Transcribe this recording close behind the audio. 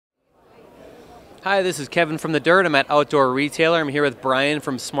Hi, this is Kevin from The Dirt. I'm at Outdoor Retailer. I'm here with Brian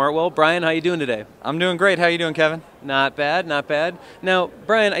from SmartWool. Brian, how you doing today? I'm doing great. How you doing, Kevin? Not bad, not bad. Now,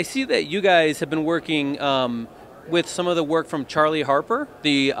 Brian, I see that you guys have been working with some of the work from Charley Harper,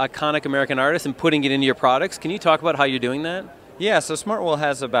 the iconic American artist, and putting it into your products. Can you talk about how you're doing that? Yeah, so SmartWool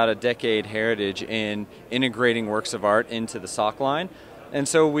has about a decade heritage in integrating works of art into the sock line. And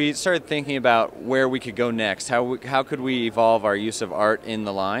so we started thinking about where we could go next. How could we evolve our use of art in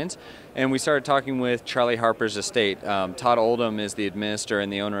the lines? And we started talking with Charley Harper's estate. Todd Oldham is the administrator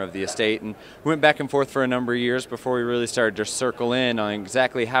and the owner of the estate, and we went back and forth for a number of years before we really started to circle in on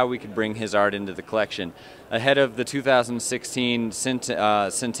exactly how we could bring his art into the collection. Ahead of the 2016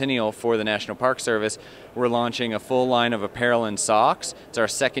 centennial for the National Park Service, we're launching a full line of apparel and socks. It's our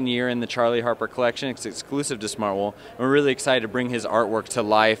second year in the Charley Harper collection. It's exclusive to SmartWool. We're really excited to bring his artwork to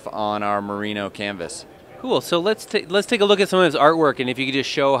life on our merino canvas. Cool. So let's take a look at some of his artwork, and if you could just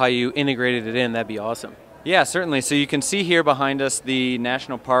show how you integrated it in, that'd be awesome. Yeah, certainly. So you can see here behind us the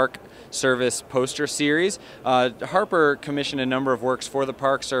National Park Service poster series. Harper commissioned a number of works for the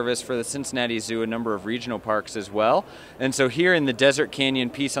Park Service, for the Cincinnati Zoo, a number of regional parks as well. And so here in the Desert Canyon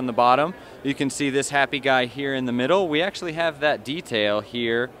piece on the bottom, you can see this happy guy here in the middle. We actually have that detail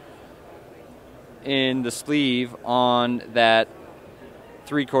here in the sleeve on that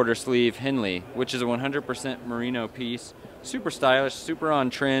three-quarter sleeve Henley, which is a 100% merino piece. Super stylish, super on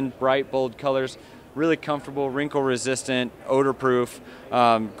trend, bright, bold colors, really comfortable, wrinkle resistant, odor proof.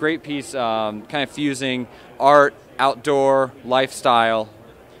 Great piece, kind of fusing art, outdoor, lifestyle.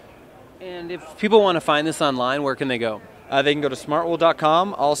 And if people want to find this online, where can they go? They can go to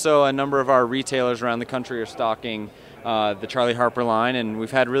smartwool.com. Also, a number of our retailers around the country are stocking the Charley Harper line, and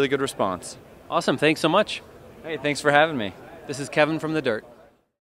we've had really good response. Awesome. Thanks so much. Hey, thanks for having me. This is Kevin from The Dirt.